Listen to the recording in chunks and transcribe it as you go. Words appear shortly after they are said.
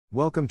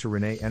Welcome to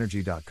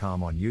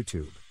ReneEnergy.com on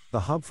YouTube,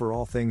 the hub for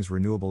all things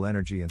renewable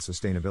energy and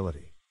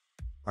sustainability.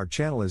 Our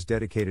channel is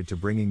dedicated to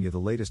bringing you the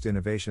latest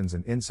innovations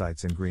and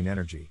insights in green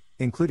energy,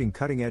 including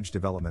cutting-edge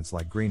developments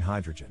like green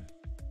hydrogen.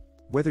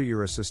 Whether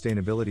you're a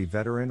sustainability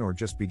veteran or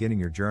just beginning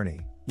your journey,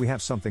 we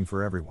have something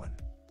for everyone.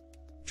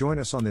 Join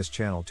us on this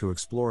channel to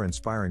explore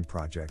inspiring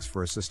projects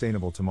for a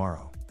sustainable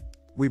tomorrow.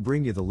 We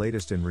bring you the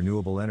latest in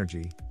renewable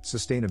energy,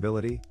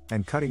 sustainability,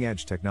 and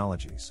cutting-edge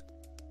technologies.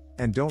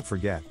 And don't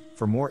forget,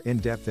 for more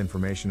in-depth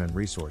information and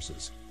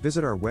resources,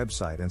 visit our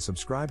website and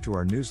subscribe to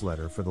our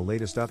newsletter for the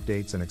latest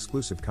updates and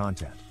exclusive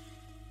content.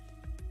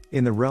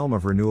 In the realm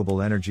of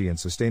renewable energy and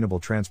sustainable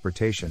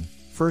transportation,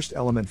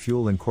 FirstElement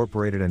Fuel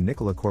Incorporated and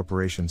Nikola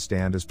Corporation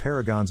stand as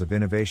paragons of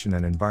innovation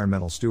and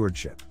environmental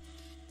stewardship.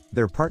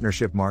 Their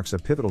partnership marks a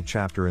pivotal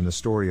chapter in the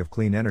story of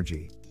clean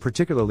energy,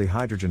 particularly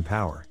hydrogen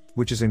power,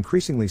 which is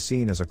increasingly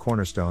seen as a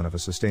cornerstone of a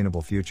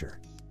sustainable future.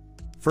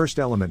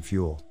 FirstElement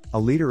Fuel, a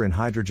leader in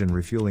hydrogen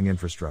refueling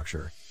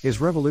infrastructure, is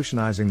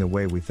revolutionizing the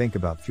way we think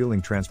about fueling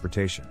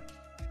transportation.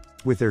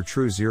 With their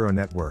True Zero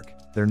network,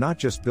 they're not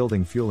just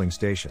building fueling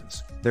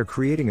stations, they're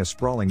creating a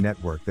sprawling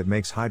network that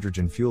makes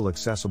hydrogen fuel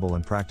accessible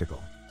and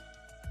practical.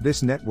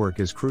 This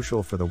network is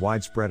crucial for the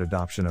widespread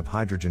adoption of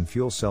hydrogen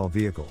fuel cell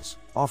vehicles,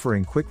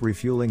 offering quick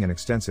refueling and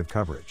extensive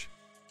coverage.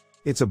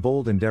 It's a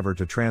bold endeavor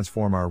to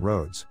transform our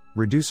roads,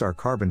 reduce our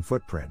carbon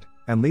footprint,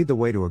 and lead the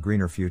way to a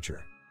greener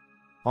future.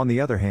 On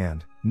the other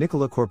hand,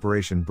 Nikola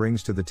Corporation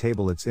brings to the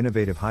table its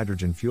innovative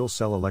hydrogen fuel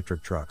cell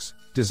electric trucks,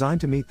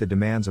 designed to meet the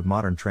demands of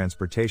modern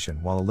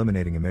transportation while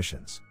eliminating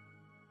emissions.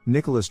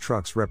 Nikola's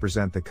trucks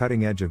represent the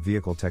cutting edge of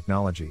vehicle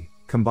technology,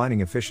 combining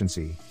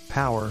efficiency,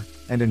 power,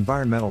 and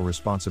environmental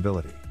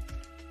responsibility.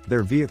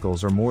 Their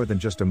vehicles are more than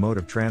just a mode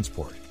of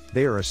transport,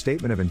 they are a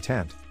statement of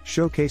intent,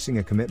 showcasing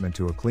a commitment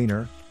to a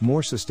cleaner,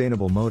 more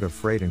sustainable mode of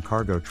freight and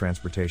cargo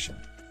transportation.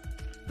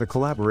 The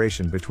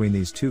collaboration between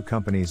these two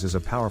companies is a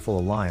powerful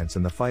alliance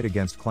in the fight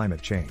against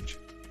climate change.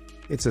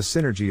 It's a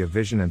synergy of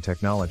vision and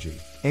technology,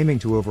 aiming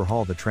to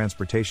overhaul the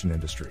transportation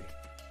industry.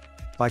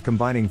 By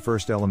combining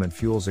FirstElement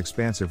Fuel's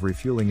expansive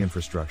refueling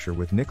infrastructure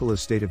with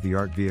Nikola's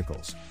state-of-the-art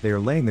vehicles, they are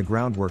laying the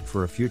groundwork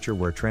for a future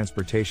where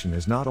transportation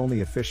is not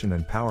only efficient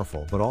and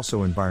powerful but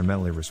also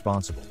environmentally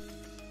responsible.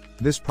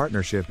 This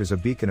partnership is a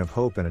beacon of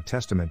hope and a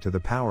testament to the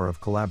power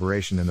of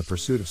collaboration in the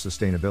pursuit of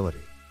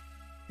sustainability.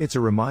 It's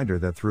a reminder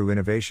that through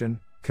innovation,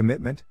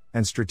 commitment,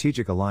 and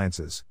strategic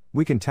alliances,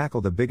 we can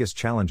tackle the biggest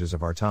challenges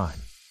of our time.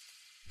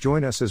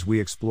 Join us as we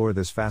explore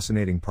this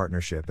fascinating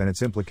partnership and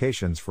its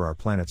implications for our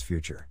planet's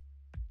future.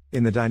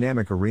 In the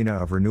dynamic arena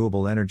of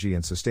renewable energy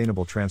and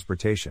sustainable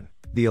transportation,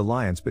 the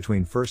alliance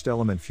between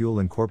FirstElement Fuel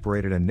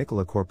Incorporated and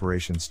Nikola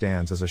Corporation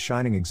stands as a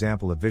shining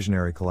example of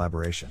visionary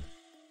collaboration.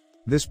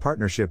 This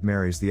partnership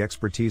marries the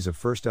expertise of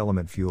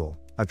FirstElement Fuel,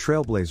 a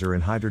trailblazer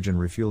in hydrogen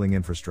refueling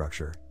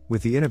infrastructure,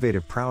 with the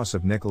innovative prowess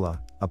of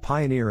Nikola, a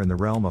pioneer in the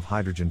realm of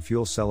hydrogen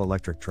fuel cell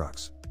electric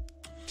trucks.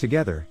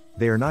 Together,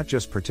 they are not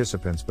just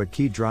participants but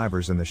key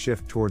drivers in the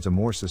shift towards a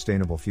more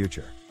sustainable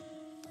future.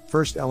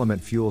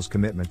 FirstElement Fuel's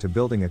commitment to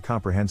building a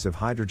comprehensive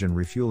hydrogen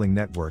refueling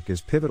network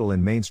is pivotal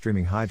in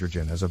mainstreaming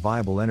hydrogen as a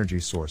viable energy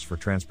source for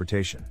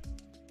transportation.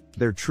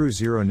 Their True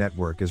Zero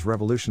network is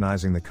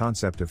revolutionizing the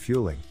concept of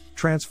fueling,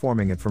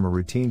 transforming it from a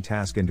routine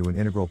task into an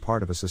integral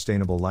part of a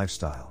sustainable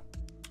lifestyle.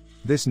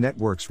 This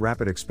network's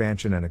rapid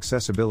expansion and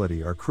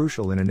accessibility are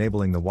crucial in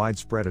enabling the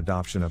widespread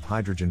adoption of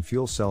hydrogen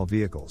fuel cell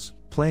vehicles,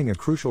 playing a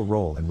crucial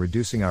role in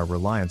reducing our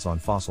reliance on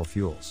fossil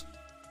fuels.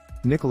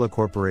 Nikola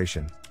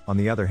Corporation, on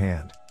the other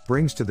hand,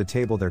 brings to the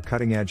table their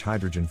cutting-edge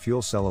hydrogen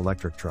fuel cell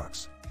electric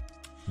trucks.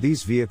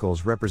 These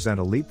vehicles represent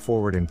a leap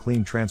forward in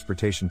clean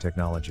transportation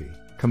technology,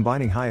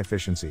 combining high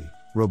efficiency,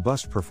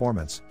 robust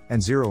performance,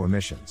 and zero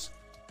emissions.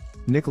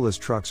 Nikola's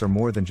trucks are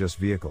more than just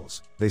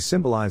vehicles, they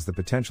symbolize the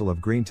potential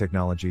of green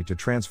technology to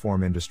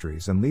transform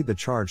industries and lead the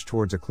charge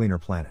towards a cleaner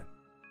planet.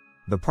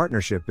 The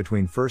partnership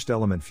between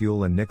FirstElement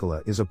Fuel and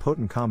Nikola is a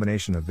potent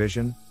combination of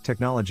vision,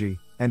 technology,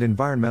 and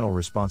environmental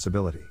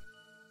responsibility.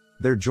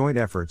 Their joint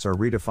efforts are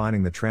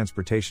redefining the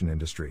transportation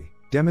industry,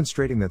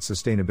 demonstrating that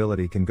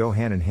sustainability can go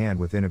hand in hand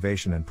with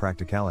innovation and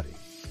practicality.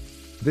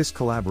 This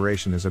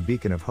collaboration is a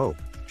beacon of hope,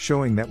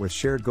 showing that with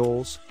shared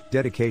goals,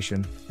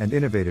 dedication, and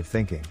innovative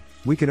thinking,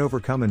 we can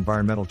overcome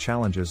environmental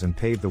challenges and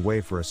pave the way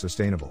for a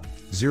sustainable,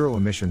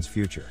 zero-emissions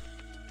future.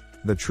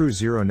 The True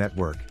Zero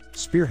network,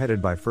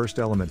 spearheaded by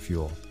FirstElement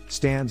Fuel,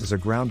 stands as a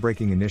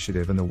groundbreaking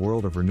initiative in the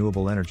world of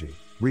renewable energy,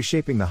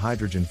 reshaping the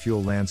hydrogen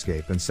fuel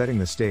landscape and setting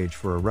the stage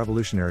for a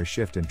revolutionary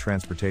shift in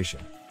transportation.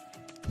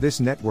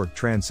 This network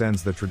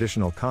transcends the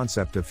traditional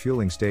concept of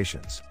fueling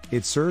stations.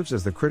 It serves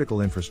as the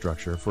critical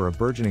infrastructure for a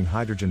burgeoning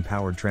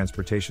hydrogen-powered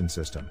transportation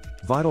system,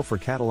 vital for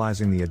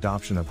catalyzing the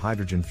adoption of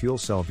hydrogen fuel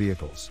cell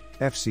vehicles,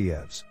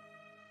 FCEVs.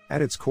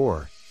 At its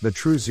core, the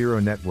True Zero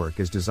network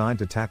is designed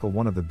to tackle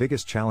one of the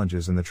biggest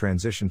challenges in the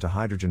transition to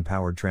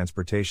hydrogen-powered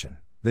transportation: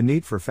 the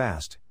need for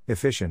fast,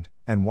 efficient,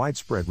 and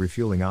widespread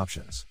refueling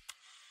options.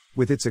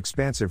 With its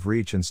expansive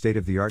reach and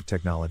state-of-the-art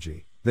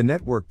technology, The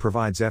network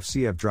provides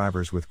FCF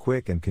drivers with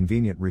quick and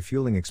convenient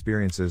refueling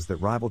experiences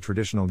that rival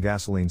traditional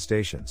gasoline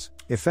stations,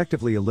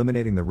 effectively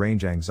eliminating the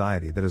range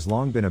anxiety that has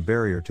long been a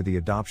barrier to the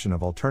adoption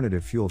of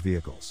alternative fuel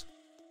vehicles.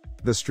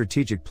 The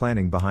strategic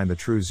planning behind the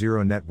True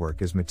Zero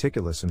network is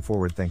meticulous and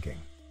forward-thinking.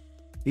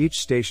 Each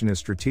station is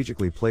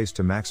strategically placed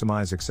to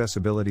maximize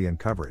accessibility and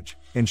coverage,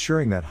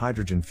 ensuring that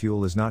hydrogen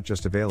fuel is not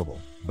just available,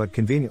 but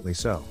conveniently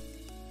so.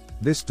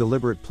 This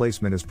deliberate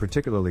placement is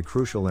particularly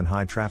crucial in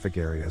high-traffic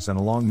areas and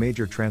along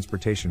major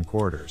transportation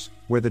corridors,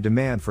 where the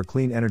demand for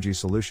clean energy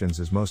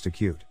solutions is most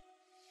acute.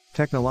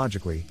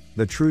 Technologically,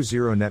 the True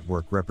Zero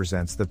network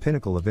represents the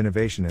pinnacle of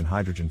innovation in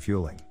hydrogen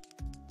fueling.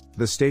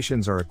 The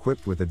stations are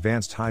equipped with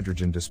advanced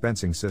hydrogen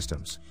dispensing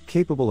systems,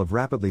 capable of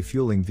rapidly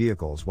fueling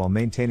vehicles while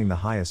maintaining the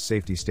highest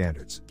safety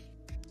standards.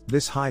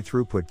 This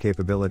high-throughput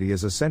capability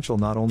is essential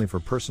not only for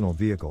personal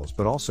vehicles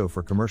but also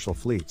for commercial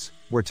fleets,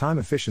 where time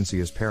efficiency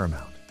is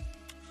paramount.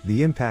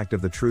 The impact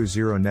of the True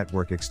Zero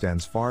network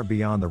extends far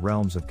beyond the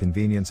realms of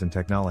convenience and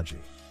technology.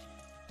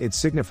 It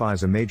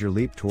signifies a major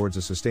leap towards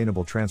a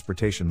sustainable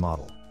transportation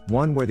model,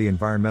 one where the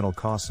environmental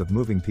costs of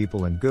moving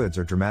people and goods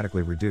are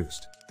dramatically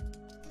reduced.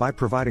 By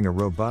providing a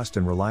robust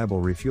and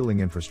reliable refueling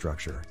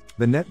infrastructure,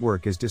 the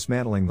network is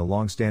dismantling the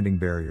long-standing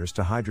barriers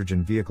to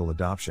hydrogen vehicle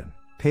adoption,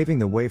 paving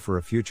the way for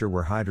a future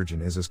where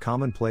hydrogen is as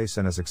commonplace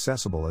and as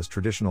accessible as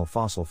traditional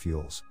fossil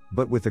fuels,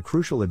 but with the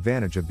crucial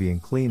advantage of being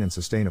clean and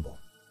sustainable.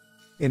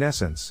 In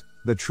essence,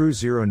 the True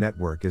Zero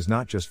network is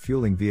not just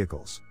fueling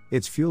vehicles,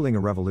 it's fueling a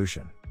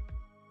revolution.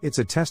 It's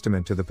a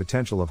testament to the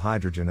potential of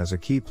hydrogen as a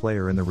key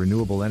player in the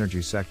renewable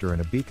energy sector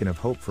and a beacon of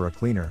hope for a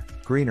cleaner,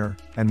 greener,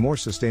 and more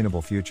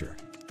sustainable future.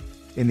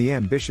 In the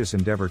ambitious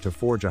endeavor to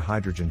forge a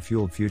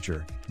hydrogen-fueled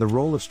future, the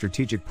role of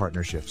strategic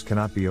partnerships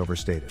cannot be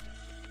overstated.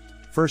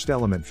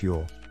 FirstElement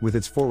Fuel, with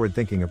its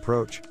forward-thinking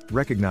approach,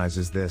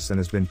 recognizes this and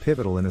has been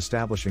pivotal in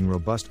establishing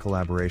robust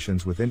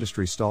collaborations with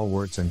industry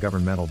stalwarts and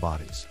governmental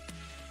bodies.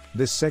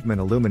 This segment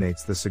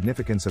illuminates the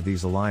significance of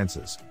these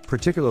alliances,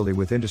 particularly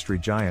with industry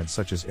giants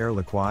such as Air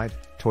Liquide,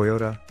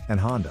 Toyota, and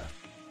Honda.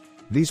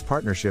 These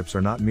partnerships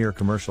are not mere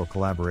commercial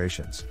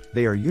collaborations,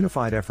 they are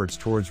unified efforts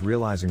towards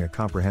realizing a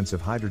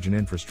comprehensive hydrogen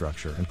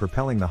infrastructure and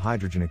propelling the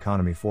hydrogen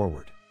economy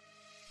forward.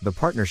 The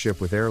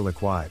partnership with Air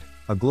Liquide,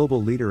 a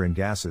global leader in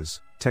gases,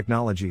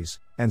 technologies,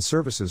 and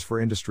services for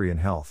industry and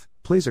health,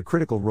 plays a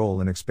critical role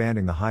in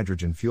expanding the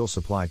hydrogen fuel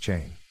supply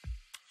chain.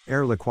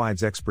 Air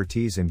Liquide's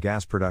expertise in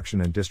gas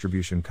production and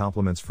distribution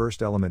complements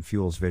FirstElement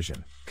Fuel's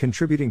vision,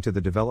 contributing to the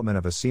development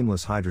of a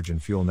seamless hydrogen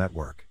fuel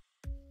network.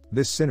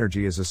 This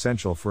synergy is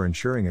essential for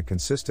ensuring a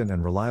consistent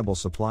and reliable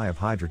supply of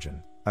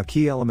hydrogen, a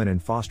key element in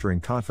fostering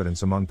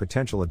confidence among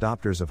potential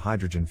adopters of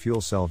hydrogen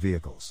fuel cell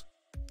vehicles.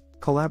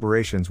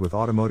 Collaborations with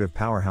automotive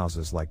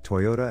powerhouses like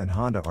Toyota and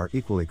Honda are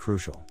equally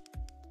crucial.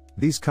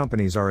 These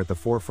companies are at the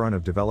forefront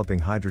of developing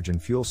hydrogen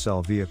fuel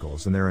cell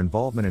vehicles, and their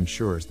involvement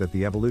ensures that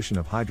the evolution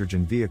of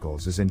hydrogen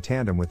vehicles is in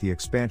tandem with the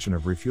expansion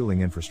of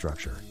refueling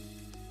infrastructure.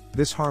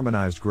 This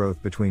harmonized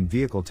growth between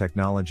vehicle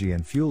technology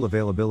and fuel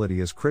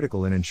availability is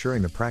critical in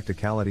ensuring the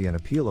practicality and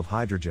appeal of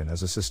hydrogen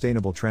as a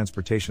sustainable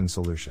transportation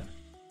solution.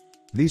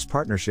 These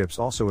partnerships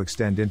also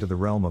extend into the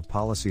realm of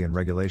policy and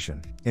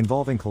regulation,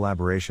 involving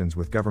collaborations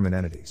with government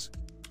entities.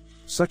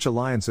 Such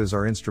alliances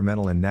are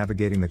instrumental in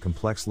navigating the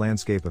complex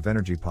landscape of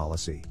energy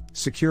policy,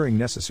 securing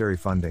necessary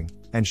funding,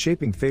 and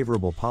shaping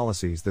favorable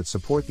policies that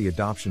support the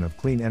adoption of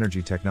clean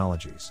energy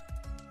technologies.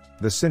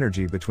 The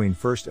synergy between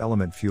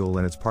FirstElement Fuel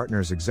and its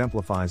partners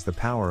exemplifies the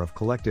power of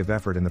collective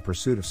effort in the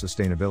pursuit of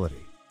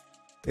sustainability.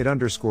 It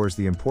underscores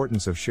the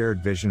importance of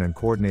shared vision and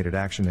coordinated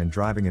action in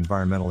driving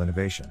environmental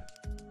innovation.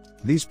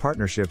 These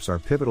partnerships are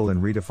pivotal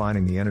in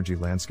redefining the energy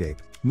landscape,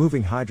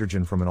 moving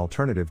hydrogen from an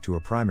alternative to a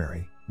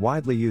primary,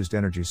 widely used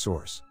energy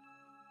source.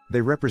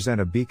 They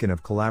represent a beacon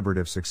of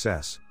collaborative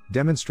success,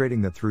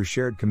 demonstrating that through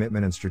shared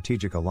commitment and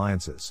strategic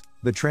alliances,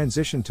 the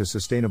transition to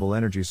sustainable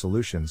energy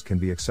solutions can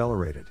be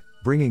accelerated,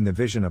 bringing the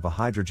vision of a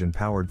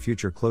hydrogen-powered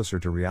future closer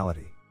to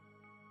reality.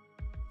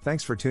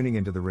 Thanks for tuning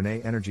into the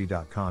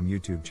ReneEnergy.com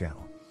YouTube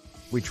channel.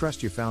 We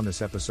trust you found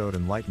this episode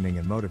enlightening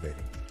and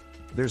motivating.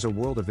 There's a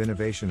world of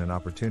innovation and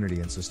opportunity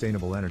in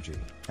sustainable energy,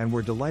 and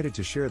we're delighted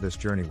to share this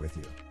journey with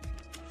you.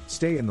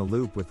 Stay in the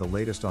loop with the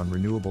latest on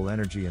renewable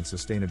energy and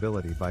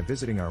sustainability by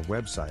visiting our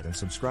website and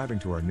subscribing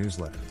to our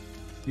newsletter.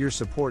 Your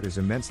support is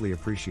immensely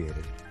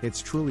appreciated,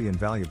 it's truly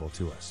invaluable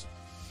to us.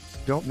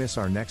 Don't miss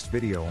our next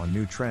video on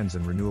new trends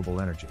in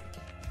renewable energy.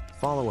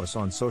 Follow us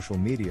on social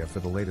media for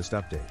the latest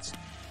updates.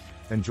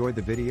 Enjoyed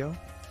the video?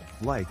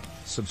 Like,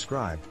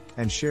 subscribe,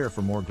 and share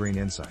for more green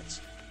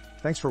insights.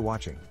 Thanks for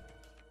watching.